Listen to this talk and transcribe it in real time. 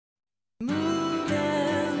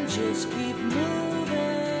just keep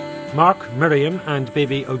moving. Mark, Miriam and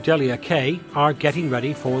baby Aliyah Kaye are getting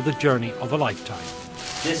ready for the journey of a lifetime.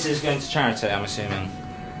 This is going to charity, I'm assuming.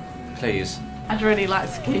 Please. I'd really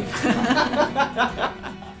like to keep.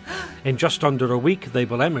 In just under a week, they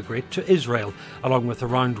will emigrate to Israel, along with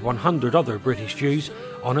around 100 other British Jews,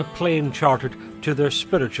 on a plane chartered to their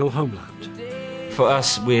spiritual homeland. For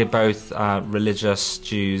us, we're both religious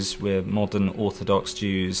Jews, we're modern Orthodox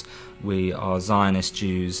Jews, we are Zionist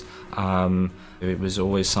Jews. It was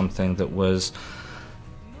always something that was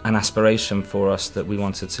an aspiration for us, that we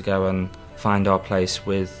wanted to go and find our place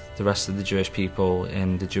with the rest of the Jewish people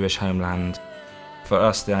in the Jewish homeland. For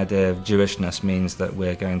us, the idea of Jewishness means that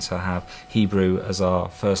we're going to have Hebrew as our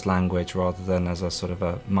first language rather than as a sort of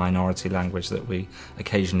a minority language that we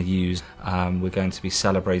occasionally use. We're going to be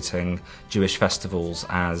celebrating Jewish festivals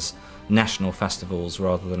as national festivals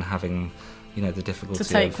rather than having, the difficulty to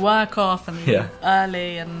take work off and leave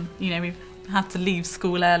early, and we've had to leave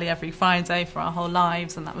school early every Friday for our whole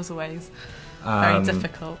lives, and that was always very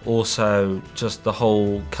difficult. Also, just the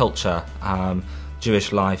whole culture.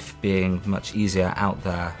 Jewish life being much easier out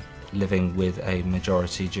there, living with a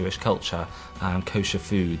majority Jewish culture, kosher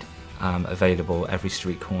food available every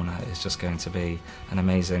street corner is just going to be an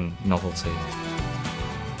amazing novelty.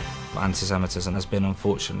 Anti-Semitism has been,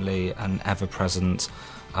 unfortunately, an ever-present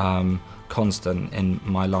constant in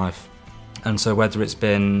my life. And so whether it's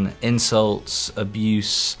been insults,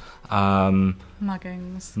 abuse, muggings,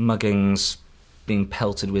 being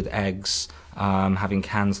pelted with eggs, having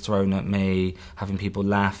cans thrown at me, having people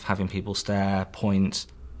laugh, having people stare, point.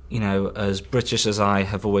 As British as I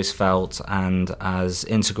have always felt and as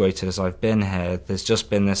integrated as I've been here, there's just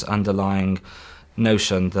been this underlying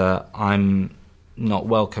notion that I'm not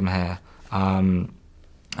welcome here. And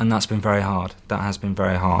that's been very hard. That has been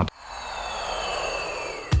very hard.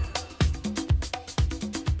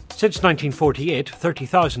 Since 1948,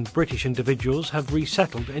 30,000 British individuals have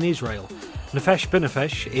resettled in Israel. Nefesh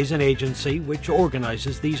B'Nefesh is an agency which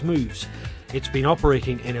organises these moves. It's been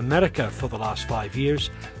operating in America for the last 5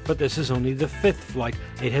 years, but this is only the 5th flight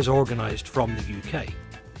it has organised from the UK.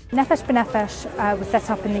 Nefesh B'Nefesh was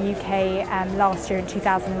set up in the UK last year in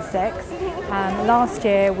 2006. Last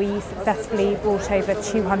year we successfully brought over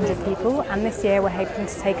 200 people, and this year we're hoping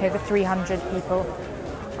to take over 300 people.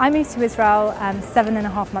 I moved to Israel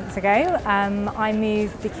 7.5 months ago. I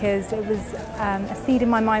moved because it was a seed in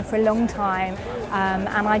my mind for a long time,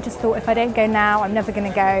 and I just thought if I don't go now, I'm never going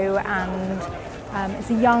to go. And it's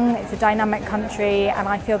a dynamic country, and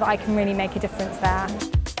I feel that I can really make a difference there.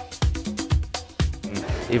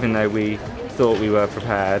 Even though we thought we were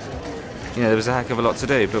prepared, there was a heck of a lot to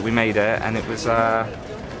do, but we made it, and it was.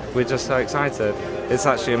 We're just so excited. It's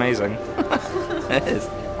actually amazing. It is.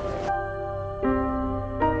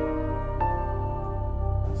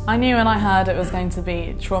 I knew when I heard it was going to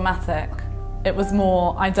be traumatic. It was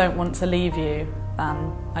more, I don't want to leave you,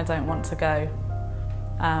 than I don't want to go.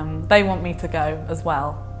 They want me to go as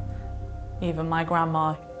well. Even my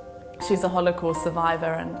grandma, she's a Holocaust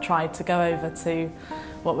survivor and tried to go over to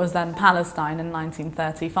what was then Palestine in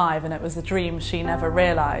 1935, and it was a dream she never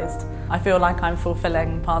realised. I feel like I'm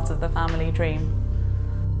fulfilling part of the family dream.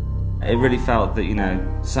 It really felt that,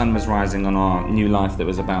 sun was rising on our new life that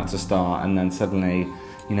was about to start, and then suddenly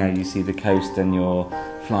you see the coast and you're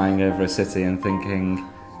flying over a city and thinking,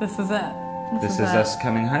 this is it. This is us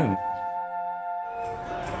coming home.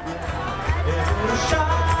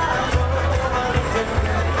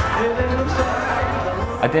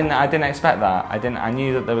 I didn't expect that. I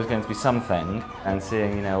knew that there was going to be something, and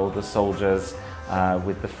seeing all the soldiers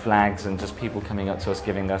with the flags and just people coming up to us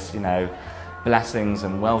giving us blessings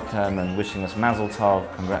and welcome and wishing us Mazel Tov,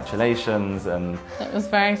 congratulations, and it was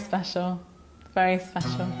very special. Very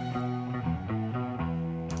special.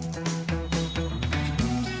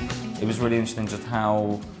 It was really interesting just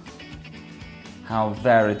how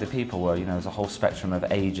varied the people were. There was a whole spectrum of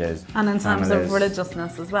ages. And in terms of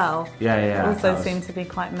religiousness as well. Yeah. It also seemed to be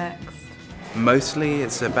quite mixed. Mostly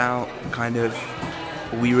it's about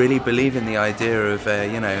we really believe in the idea of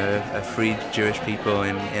a free Jewish people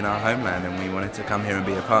in our homeland, and we wanted to come here and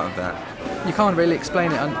be a part of that. You can't really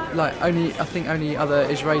explain it, and I think only other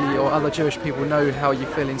Israeli or other Jewish people know how you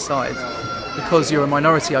feel inside, because you're a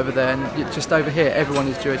minority over there, and just over here everyone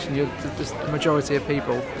is Jewish, and you're just the majority of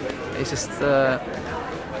people. It's just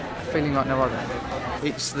feeling like no other.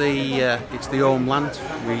 It's the home land.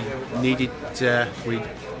 We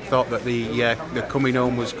thought that the coming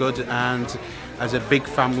home was good, and as a big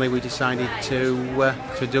family we decided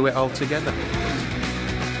to do it all together.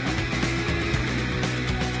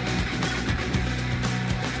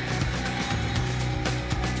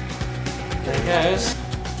 There it goes.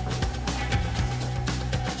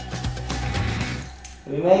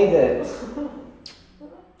 We made it!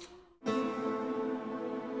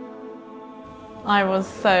 I was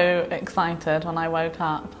so excited when I woke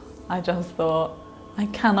up. I just thought, I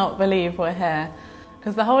cannot believe we're here.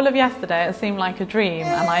 Because the whole of yesterday it seemed like a dream,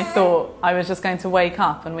 and I thought I was just going to wake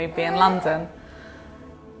up and we'd be in London.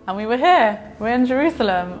 And we were here, we're in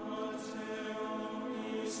Jerusalem.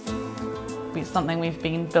 It's something we've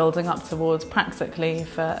been building up towards practically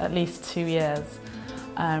for at least 2 years.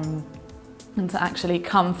 And to actually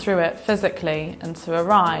come through it physically and to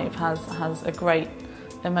arrive has a great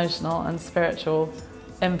emotional and spiritual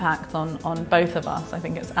impact on both of us. I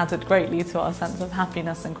think it's added greatly to our sense of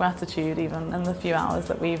happiness and gratitude even in the few hours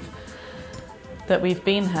that we've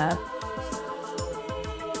been here.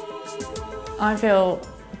 I feel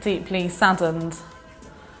deeply saddened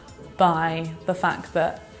by the fact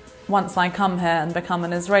that once I come here and become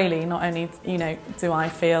an Israeli, not only do I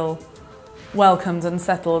feel welcomed and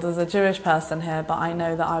settled as a Jewish person here, but I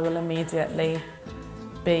know that I will immediately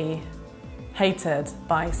be hated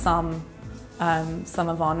by some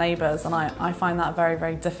of our neighbours, and I find that very,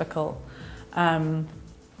 very difficult.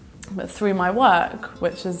 But through my work,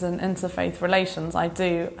 which is in interfaith relations, I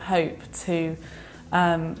do hope to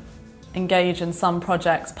engage in some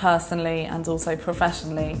projects personally and also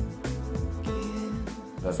professionally.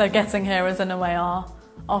 So getting here is in a way our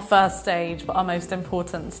first stage, but our most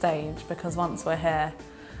important stage, because once we're here,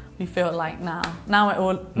 we feel like now it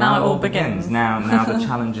all begins. Now the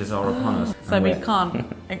challenges are upon us. So we can't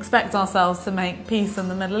expect ourselves to make peace in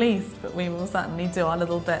the Middle East, but we will certainly do our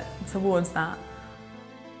little bit towards that.